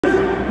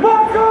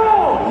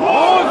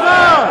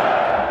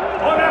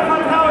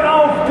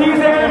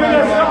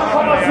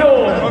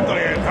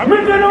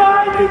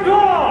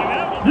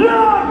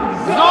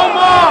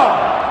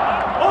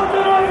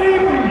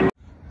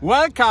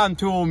Welcome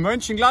to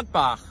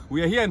Mönchengladbach.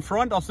 We are here in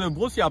front of the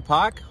Borussia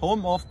Park,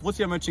 home of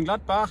Borussia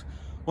Mönchengladbach,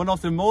 one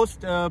of the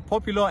most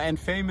popular and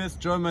famous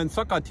German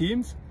soccer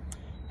teams.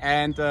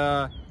 And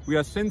we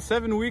are since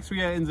 7 weeks,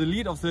 we are in the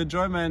lead of the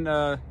German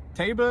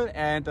table.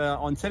 And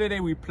on Saturday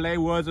we play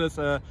versus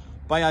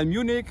Bayern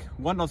Munich,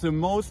 one of the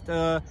most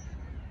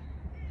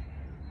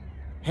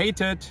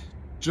hated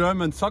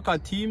German soccer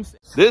teams.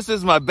 This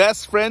is my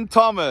best friend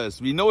Thomas.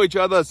 We know each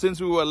other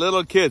since we were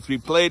little kids. We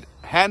played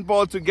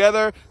handball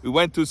together, we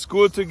went to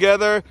school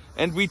together,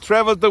 and we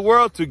traveled the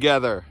world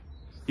together.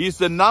 He's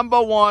the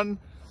 #1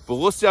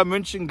 Borussia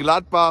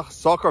Mönchengladbach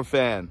soccer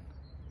fan.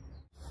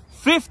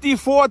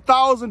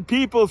 54,000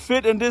 people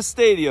fit in this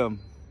stadium.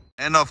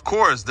 And of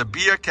course, the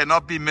beer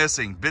cannot be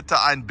missing. Bitte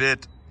ein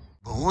Bit.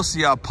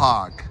 Borussia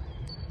Park.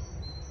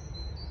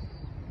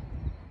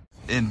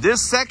 In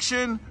this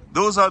section,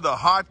 those are the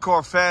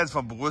hardcore fans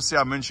from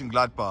Borussia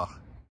Mönchengladbach.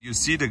 You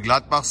see the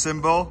Gladbach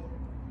symbol?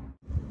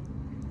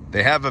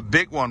 They have a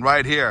big one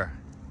right here.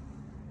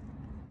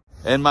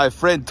 And my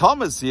friend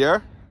Thomas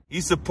here,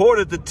 he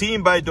supported the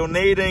team by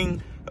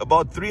donating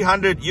about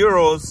 300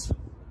 euros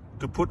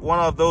to put one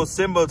of those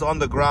symbols on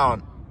the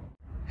ground.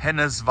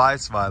 Hennes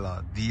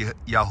Weisweiler, die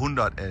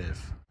Jahrhundertelf.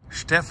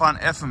 Stefan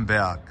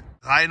Effenberg,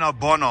 Rainer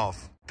Bonhoff,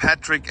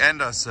 Patrick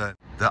Anderson,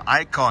 the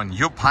icon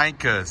Jupp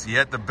Heynckes. He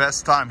had the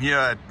best time here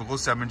at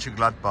Borussia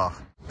Mönchengladbach.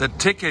 The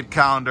ticket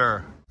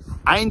counter,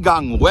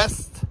 Eingang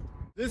West.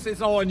 This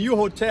is our new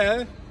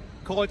hotel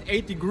called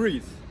 8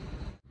 Degrees.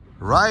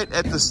 Right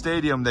at the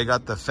stadium they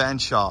got the fan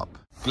shop.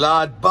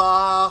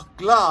 Gladbach,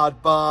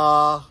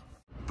 Gladbach.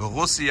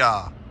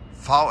 Borussia,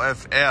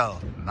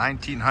 VfL,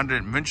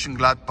 1900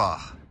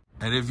 Mönchengladbach.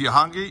 And if you're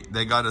hungry,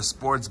 they got a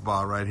sports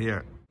bar right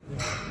here.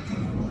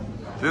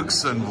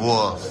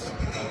 Büchsenwurf.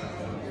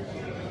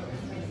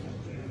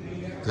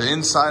 The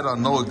insider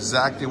know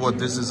exactly what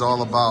this is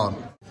all about.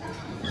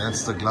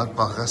 That's the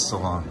Gladbach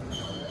restaurant.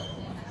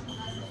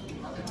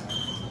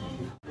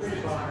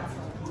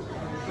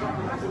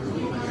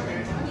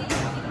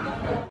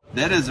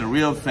 That is a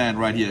real fan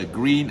right here,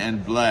 green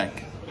and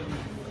black.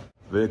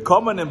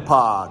 Willkommen im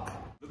Park.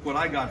 Look what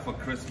I got for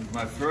Christmas,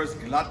 my first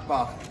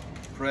Gladbach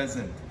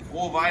present.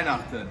 Frohe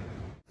Weihnachten.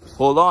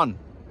 Hold on.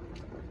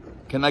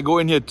 Can I go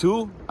in here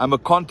too? I'm a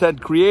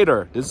content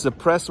creator. This is a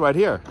press right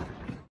here.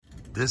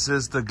 This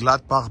is the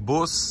Gladbach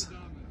bus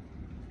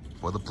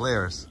for the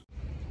players.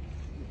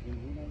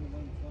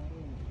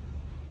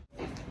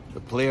 The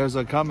players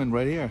are coming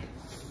right here.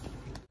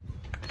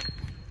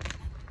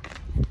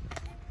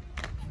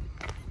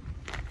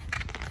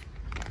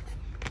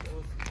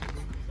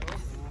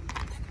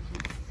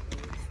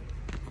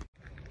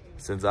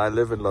 Since I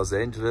live in Los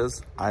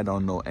Angeles, I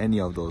don't know any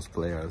of those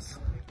players.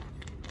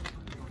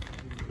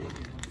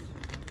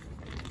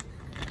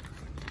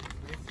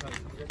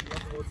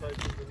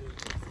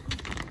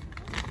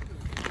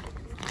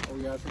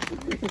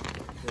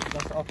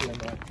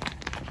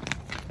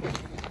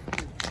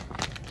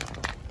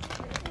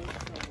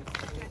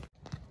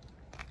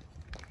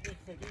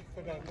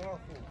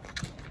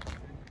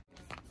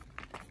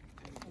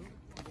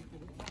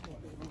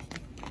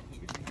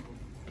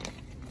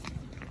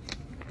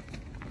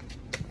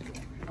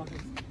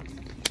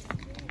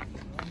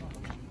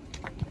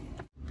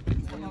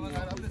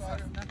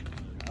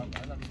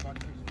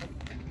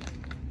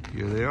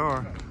 Here they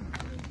are.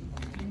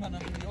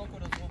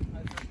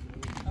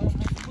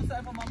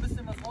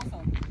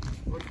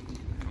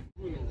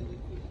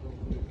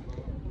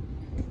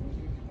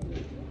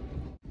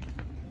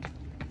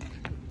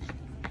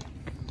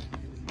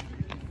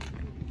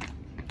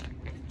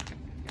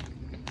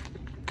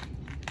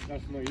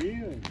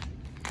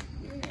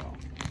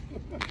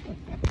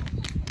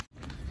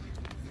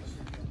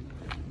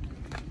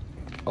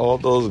 All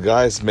those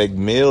guys make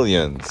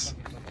millions.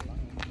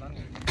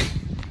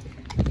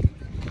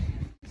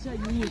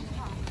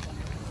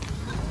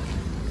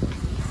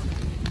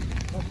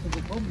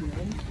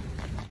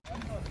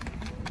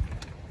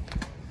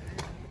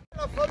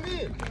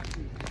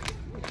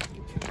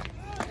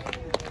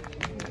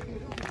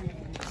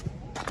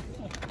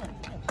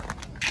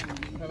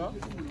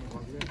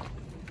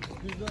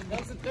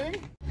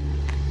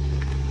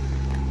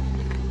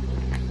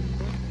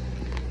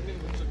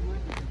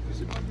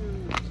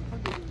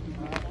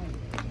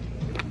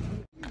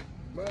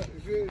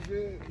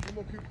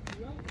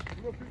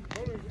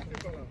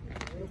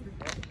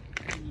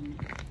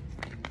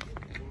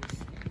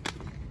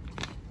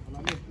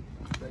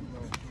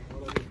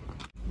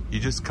 You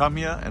just come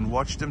here and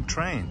watch them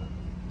train.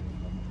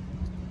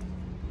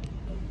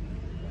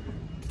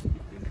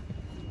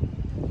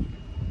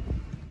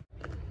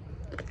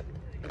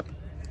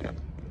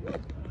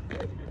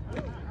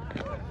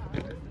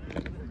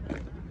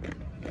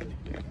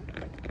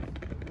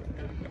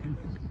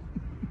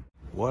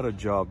 What a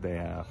job they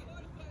have.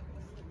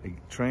 They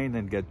train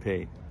and get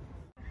paid.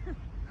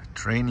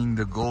 Training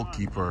the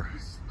goalkeeper.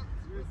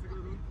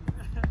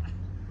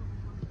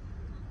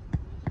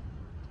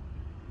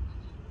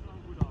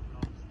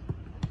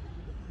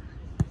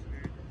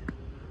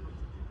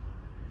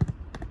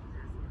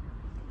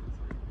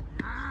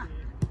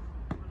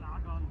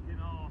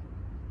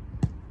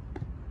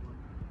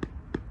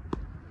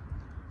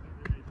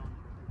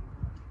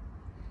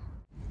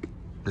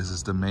 This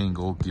is the main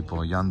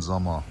goalkeeper, Jan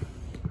Sommer.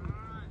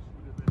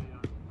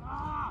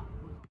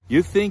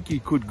 You think you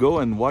could go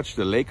and watch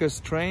the Lakers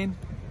train?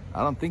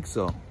 I don't think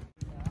so.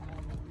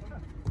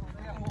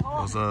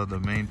 Those are the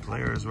main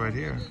players right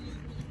here.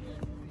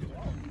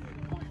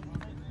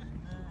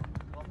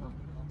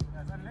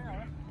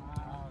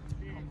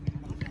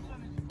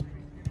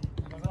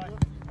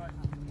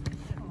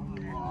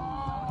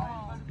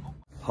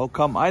 How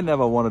come I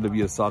never wanted to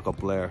be a soccer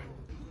player?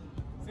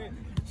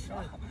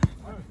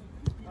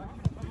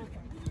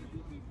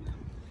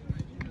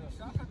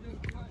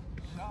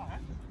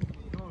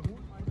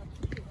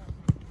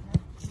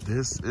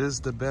 This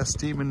is the best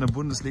team in the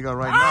Bundesliga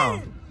right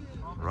now.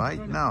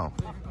 Right now.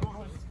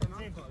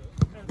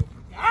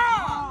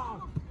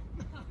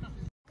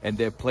 And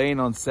they're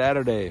playing on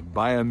Saturday,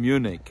 Bayern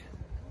Munich.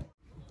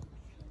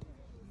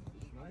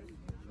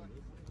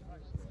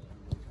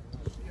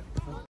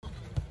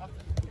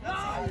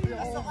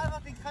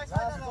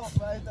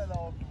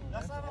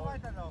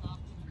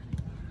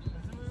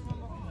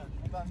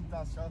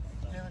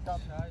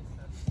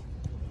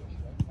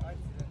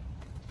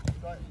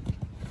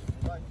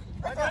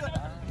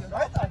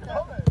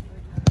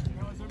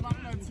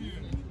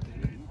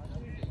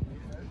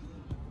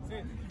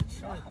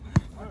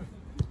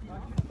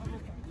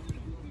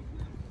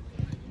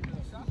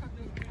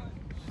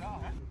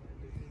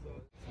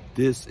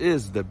 This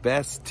is the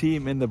best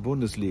team in the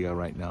Bundesliga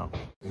right now.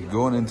 We're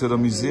going into the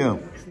museum.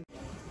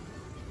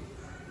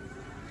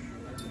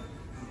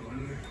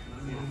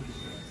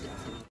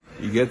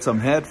 You get some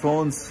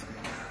headphones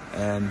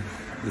and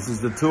this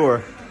is the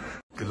tour.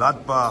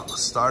 Gladbach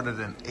started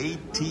in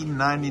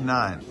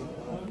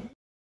 1899.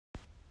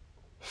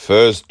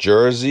 First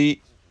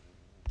jersey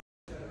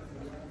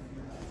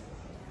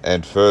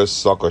and first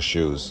soccer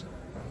shoes.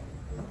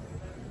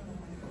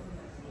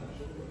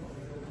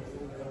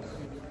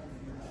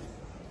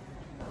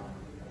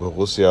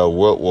 Borussia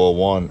World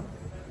War I.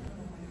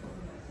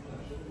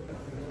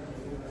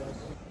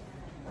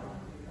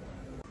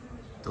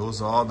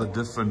 Those are all the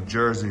different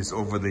jerseys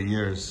over the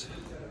years.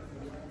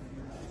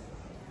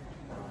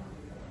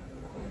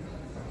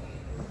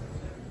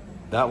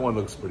 That one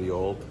looks pretty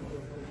old.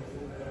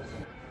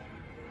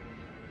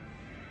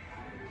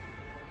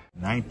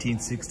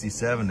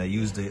 1967, they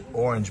used the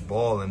orange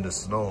ball in the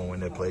snow when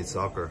they played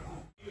soccer.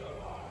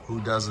 Who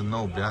doesn't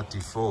know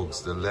Berti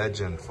Vogts, the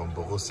legend from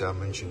Borussia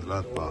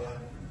Mönchengladbach?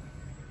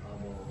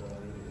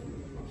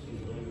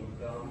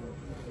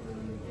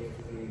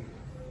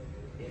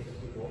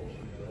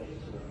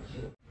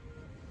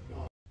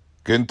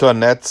 Günter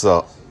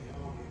Netzer.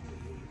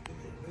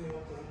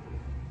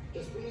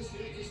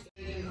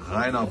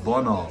 Rainer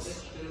Bonhoff.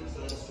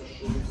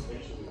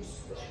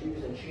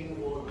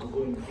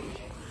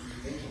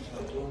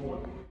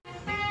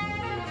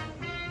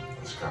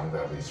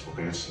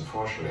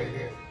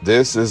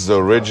 This is the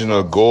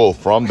original goal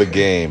from the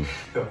game.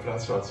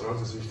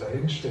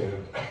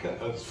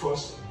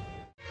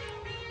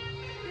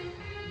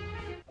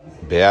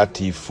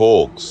 Berti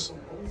Vogts.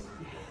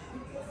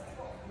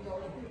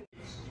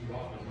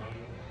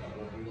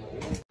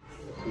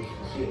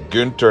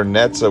 Günter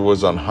Netzer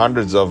was on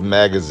hundreds of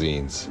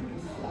magazines.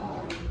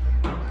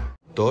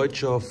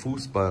 Deutscher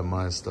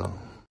Fußballmeister.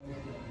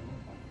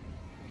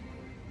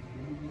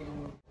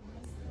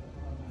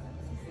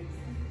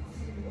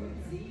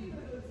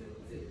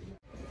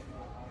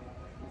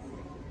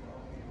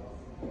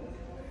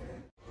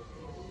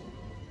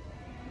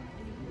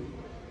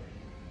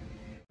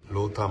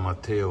 Lothar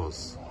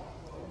Matthäus.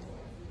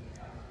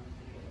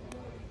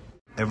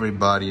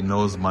 Everybody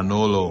knows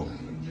Manolo,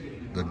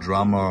 the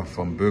drummer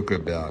from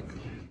Bökelberg.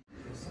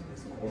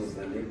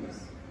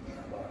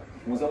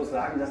 Ich muss auch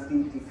sagen, dass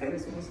die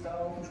Fans uns da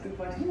auch ein Stück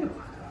weit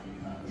hingebracht haben.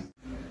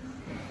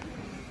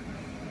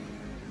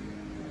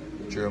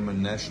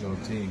 German national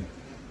team.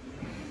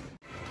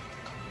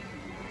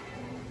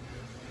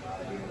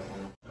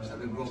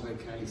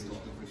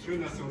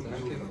 Schön, dass du uns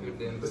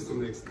besucht. Bis zum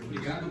nächsten Mal.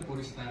 Obrigado por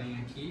estarem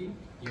aqui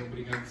e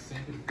obrigado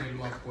sempre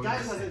pelo apoio.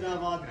 Danke, dass ihr da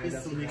wart.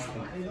 Bis zum nächsten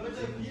Mal. Hey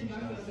Leute, vielen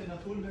Dank, dass ihr in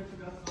der Tonwerk zu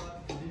Gast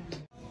wart.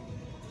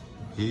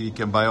 Here you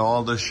can buy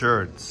all the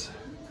shirts,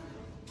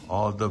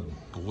 all the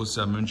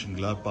Borussia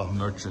Mönchengladbach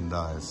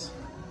merchandise.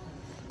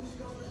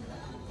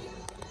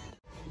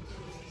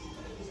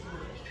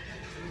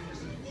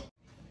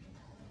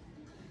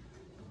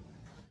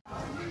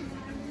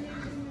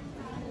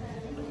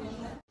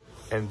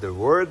 And the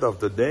word of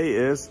the day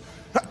is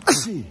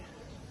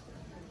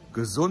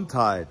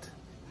Gesundheit.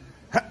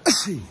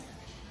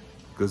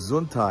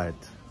 Gesundheit.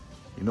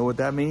 You know what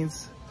that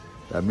means?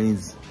 That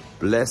means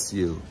bless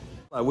you.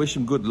 I wish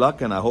them good luck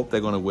and I hope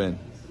they're going to win.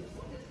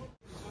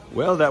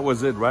 Well, that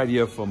was it right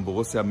here from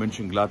Borussia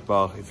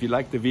Mönchengladbach. If you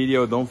liked the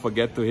video, don't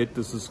forget to hit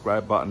the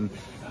subscribe button.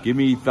 Give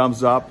me a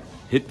thumbs up,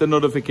 hit the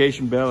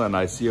notification bell, and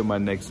I see you in my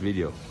next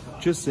video.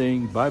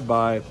 Tschüssing, bye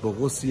bye,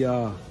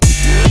 Borussia.